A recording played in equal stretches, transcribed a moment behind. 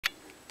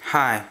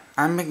Hi,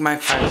 I'm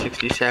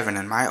McMike567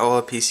 and my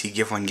OLPC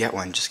Give One Get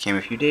One just came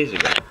a few days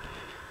ago.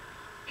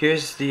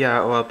 Here's the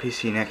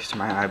OLPC next to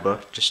my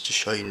iBook just to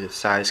show you the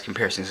size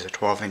comparison. This is a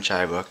 12-inch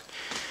iBook.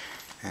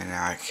 And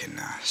now I can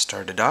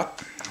start it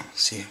up.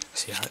 See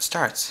how it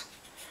starts.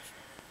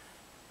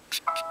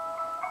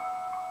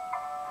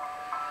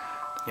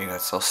 There you go,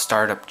 this little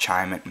startup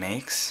chime it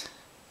makes.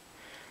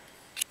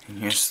 And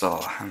here's the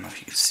little, I don't know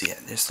if you can see it,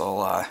 this little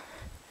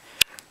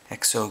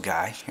XO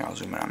guy. Here, I'll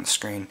zoom in on the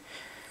screen.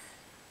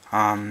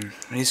 What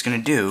he's gonna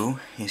do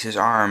is his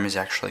arm is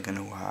actually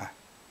gonna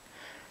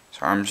his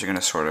arms are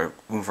gonna sort of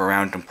move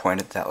around and point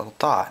at that little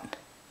dot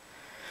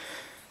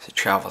as it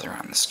travels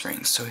around the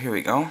screen. So here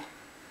we go.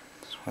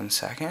 Just 1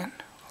 second.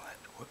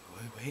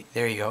 Wait.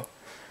 There you go.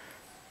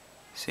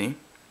 See?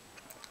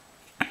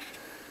 Now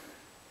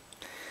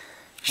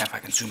if I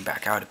can zoom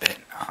back out a bit,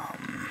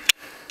 you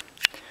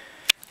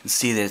can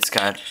see that it's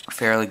got a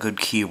fairly good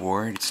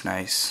keyboard. It's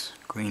nice,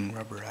 green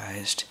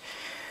rubberized.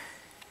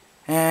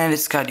 And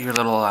it's got your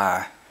little,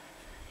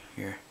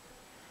 your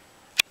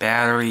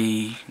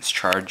battery, it's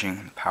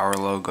charging, the power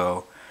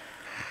logo,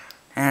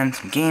 and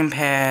some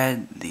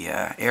gamepad, the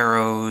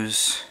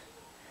arrows,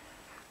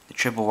 the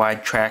triple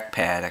wide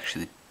trackpad.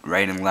 Actually, the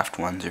right and left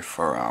ones are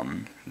for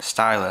the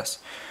stylus.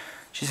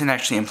 Which isn't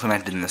actually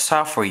implemented in the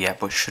software yet,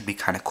 but should be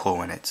kind of cool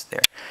when it's there.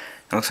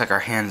 It looks like our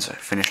hands are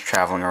finished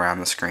traveling around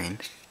the screen,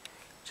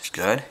 which is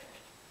good.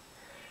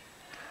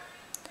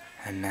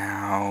 And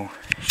now,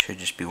 it should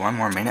just be 1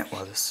 more minute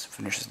while this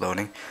finishes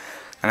loading.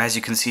 And as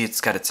you can see, it's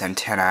got its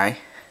antennae.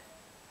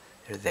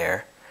 They're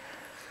there.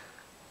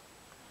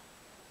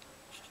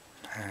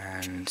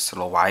 And this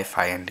little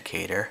Wi-Fi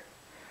indicator.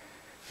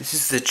 This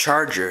is the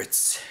charger.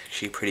 It's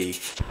actually pretty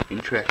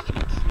interesting.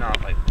 It's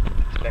not like you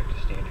expect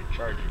a standard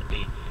charger to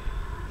be,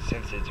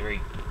 since it's very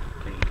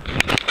pretty.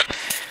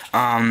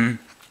 Now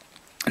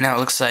it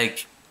looks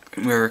like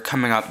we're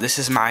coming up. This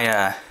is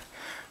my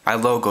my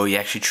logo. You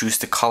actually choose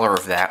the color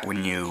of that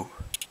when you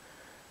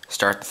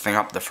start the thing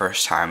up the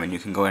first time, and you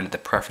can go into the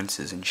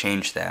preferences and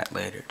change that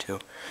later too.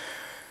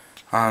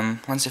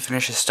 Once it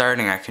finishes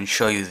starting, I can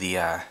show you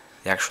the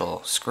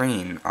actual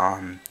screen.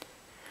 I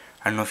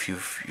don't know if you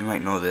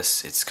might know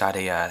this. It's got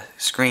a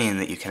screen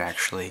that you can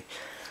actually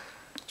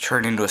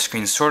turn into a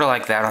screen sort of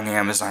like that on the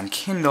Amazon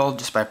Kindle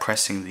just by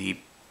pressing the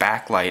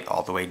backlight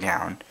all the way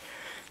down.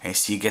 And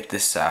so you get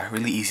this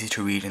really easy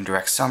to read in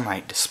direct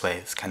sunlight display.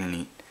 It's kind of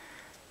neat.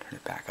 Turn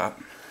it back up.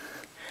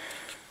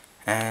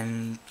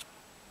 And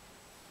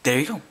there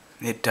you go.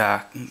 It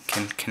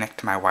can connect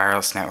to my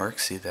wireless network.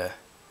 See, it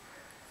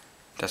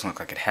doesn't look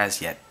like it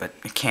has yet, but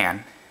it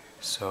can.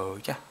 So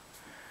yeah.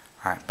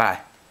 Alright, bye.